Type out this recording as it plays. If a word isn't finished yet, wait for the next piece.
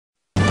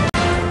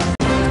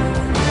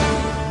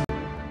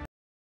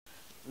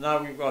Now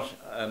we've got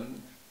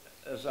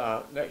as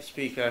our next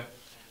speaker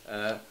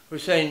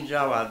Hussain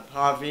Jawad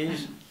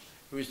Parweez,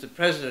 who is the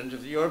president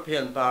of the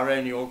European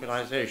Bahraini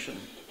Organization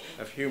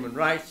of Human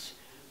Rights,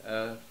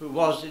 who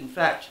was in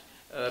fact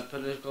a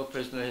political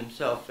prisoner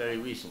himself very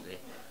recently.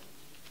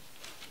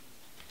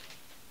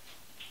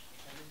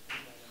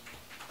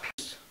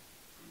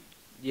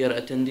 Dear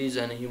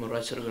attendees and human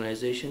rights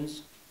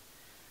organizations,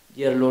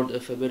 dear Lord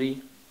of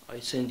February, I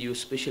send you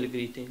special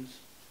greetings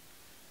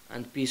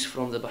and peace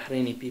from the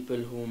Bahraini people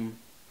whom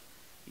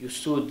you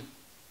stood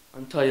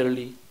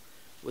entirely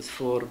with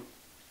for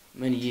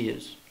many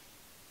years.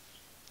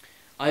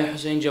 I,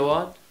 Hussain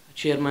Jawad,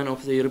 chairman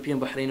of the European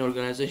Bahraini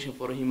Organization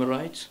for Human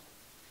Rights,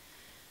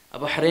 a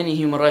Bahraini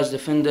human rights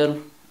defender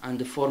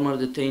and a former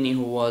detainee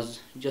who was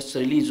just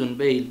released on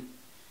bail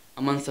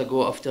a month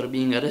ago after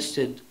being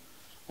arrested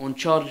on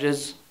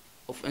charges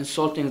of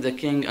insulting the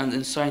king and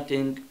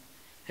inciting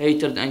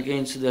hatred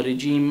against the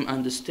regime,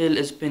 and still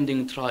is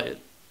pending trial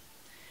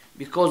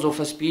because of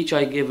a speech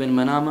I gave in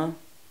Manama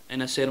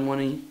in a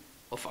ceremony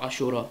of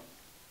Ashura.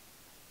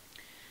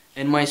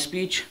 In my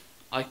speech,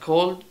 I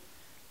called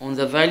on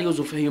the values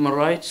of human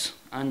rights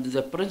and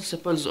the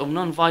principles of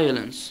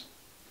non-violence.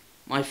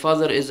 My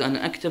father is an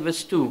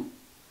activist too,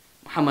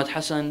 Muhammad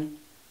Hussain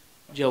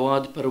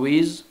Jawad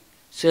Parweez,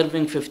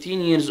 serving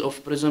 15 years of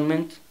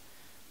imprisonment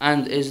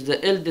and is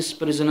the eldest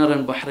prisoner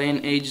in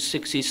Bahrain, aged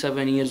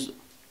 67 years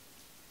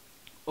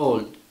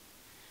old.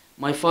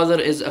 My father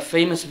is a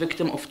famous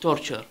victim of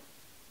torture.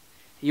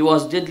 He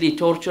was deadly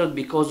tortured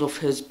because of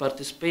his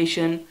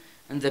participation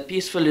in the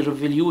peaceful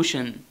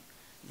revolution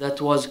that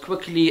was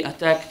quickly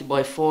attacked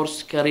by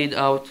force carried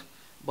out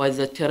by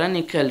the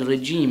tyrannical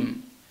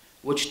regime,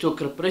 which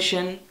took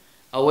repression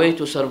away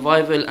to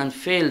survival and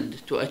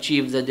failed to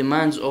achieve the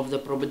demands of the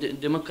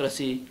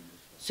pro-democracy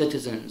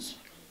citizens.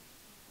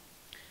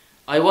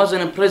 I was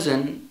in a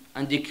prison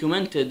and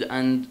documented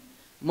and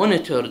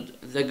monitored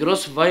the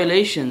gross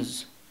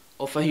violations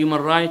of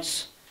human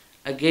rights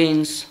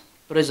against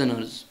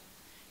prisoners.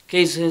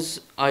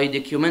 Cases I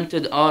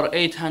documented are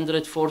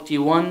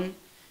 841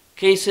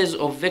 cases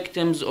of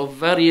victims of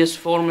various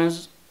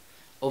forms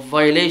of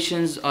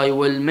violations. I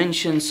will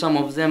mention some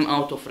of them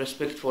out of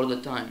respect for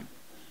the time.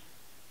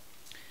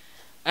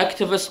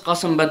 Activist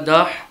Qassim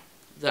Badah,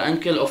 the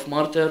uncle of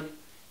martyr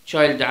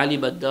child Ali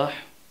Badah,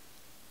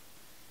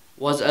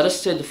 was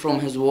arrested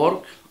from his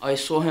work. I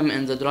saw him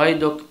in the dry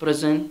dock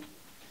prison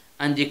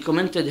and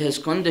documented his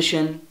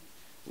condition,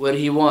 where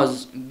he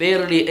was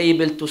barely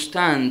able to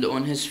stand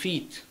on his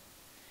feet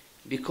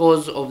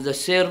because of the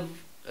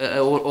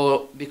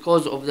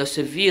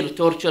severe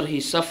torture he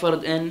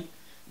suffered in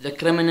the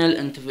Criminal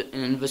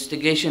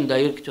Investigation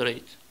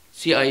Directorate,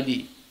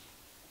 CID.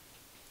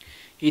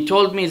 He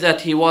told me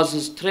that he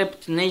was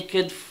stripped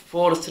naked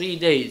for 3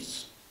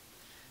 days,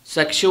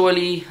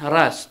 sexually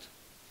harassed,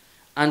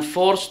 and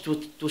forced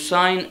to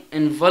sign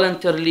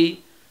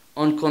involuntarily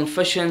on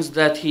confessions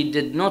that he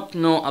did not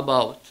know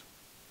about.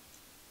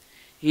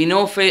 He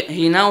now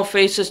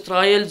faces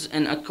trials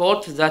in a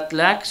court that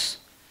lacks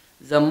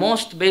the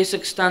most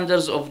basic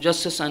standards of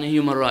justice and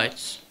human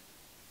rights.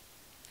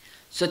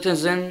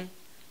 Citizen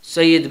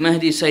Sayyid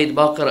Mahdi Sayyid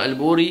Baqir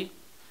Al-Buri,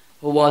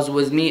 who was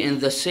with me in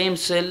the same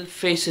cell,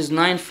 faces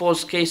 9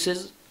 false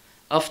cases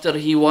after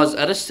he was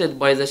arrested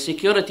by the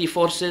security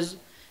forces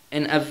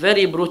in a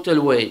very brutal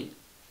way,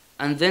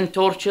 and then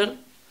torture,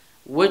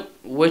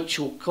 which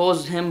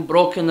caused him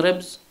broken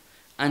ribs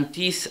and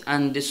teeth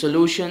and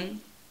dissolution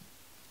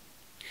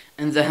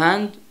in the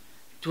hand,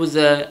 to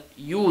the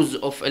use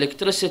of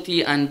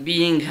electricity and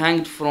being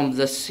hanged from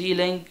the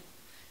ceiling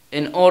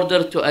in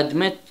order to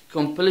admit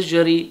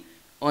compulsory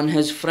on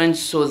his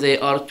friends so they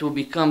are to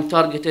become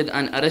targeted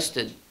and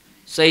arrested.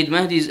 Sayyid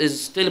Mahdi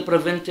is still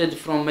prevented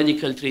from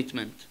medical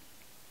treatment.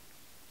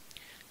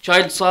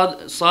 Child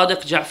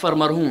Sadiq Ja'far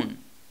Marhoon,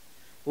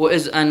 who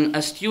is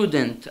a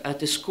student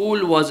at a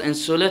school, was in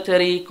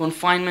solitary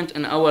confinement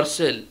in our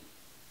cell.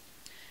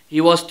 He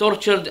was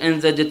tortured in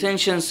the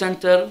detention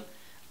center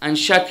and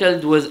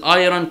shackled with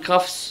iron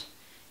cuffs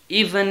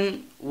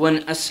even when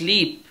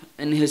asleep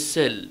in his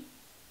cell.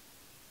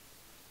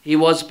 He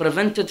was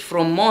prevented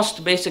from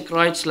most basic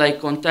rights like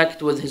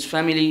contact with his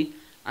family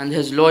and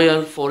his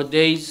lawyer for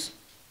days,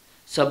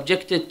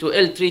 subjected to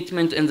ill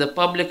treatment in the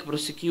public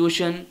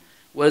prosecution,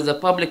 where the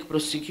public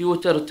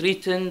prosecutor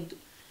threatened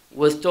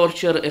with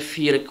torture if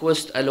he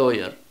requests a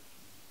lawyer.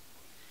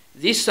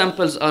 These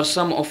samples are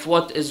some of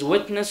what is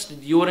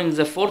witnessed during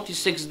the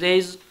 46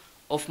 days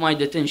of my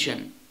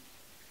detention.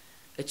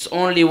 It's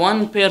only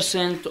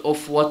 1%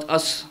 of what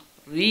is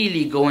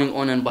really going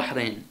on in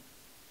Bahrain.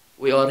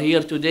 We are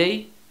here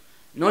today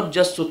not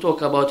just to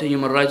talk about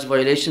human rights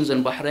violations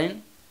in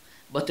Bahrain,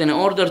 but in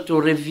order to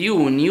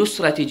review new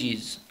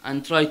strategies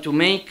and try to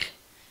make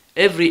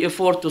every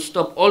effort to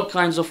stop all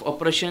kinds of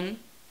oppression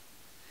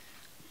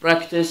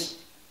practiced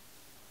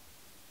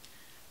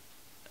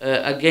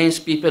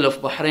against people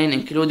of Bahrain,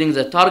 including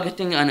the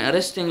targeting and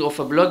arresting of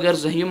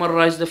bloggers, human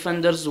rights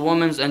defenders,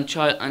 women and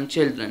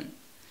children.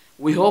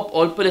 We hope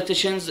all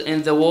politicians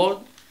in the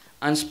world,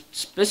 and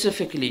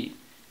specifically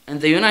in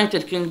the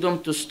United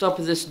Kingdom to stop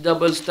this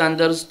double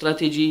standard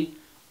strategy,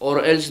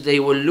 or else they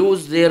will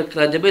lose their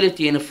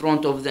credibility in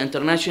front of the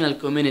international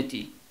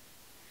community,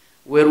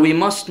 where we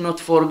must not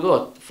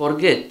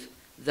forget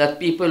that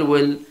people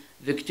will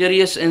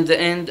victorious in the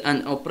end,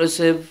 and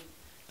oppressive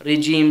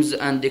regimes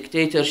and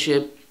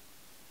dictatorship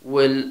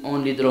will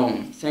only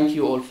drown. Thank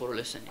you all for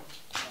listening.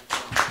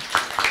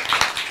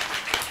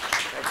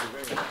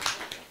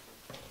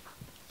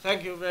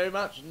 Thank you very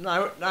much.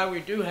 Now we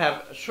do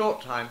have a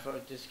short time for a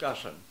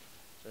discussion.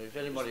 So if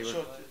anybody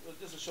would...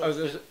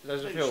 There's a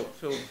there's a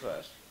film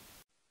first.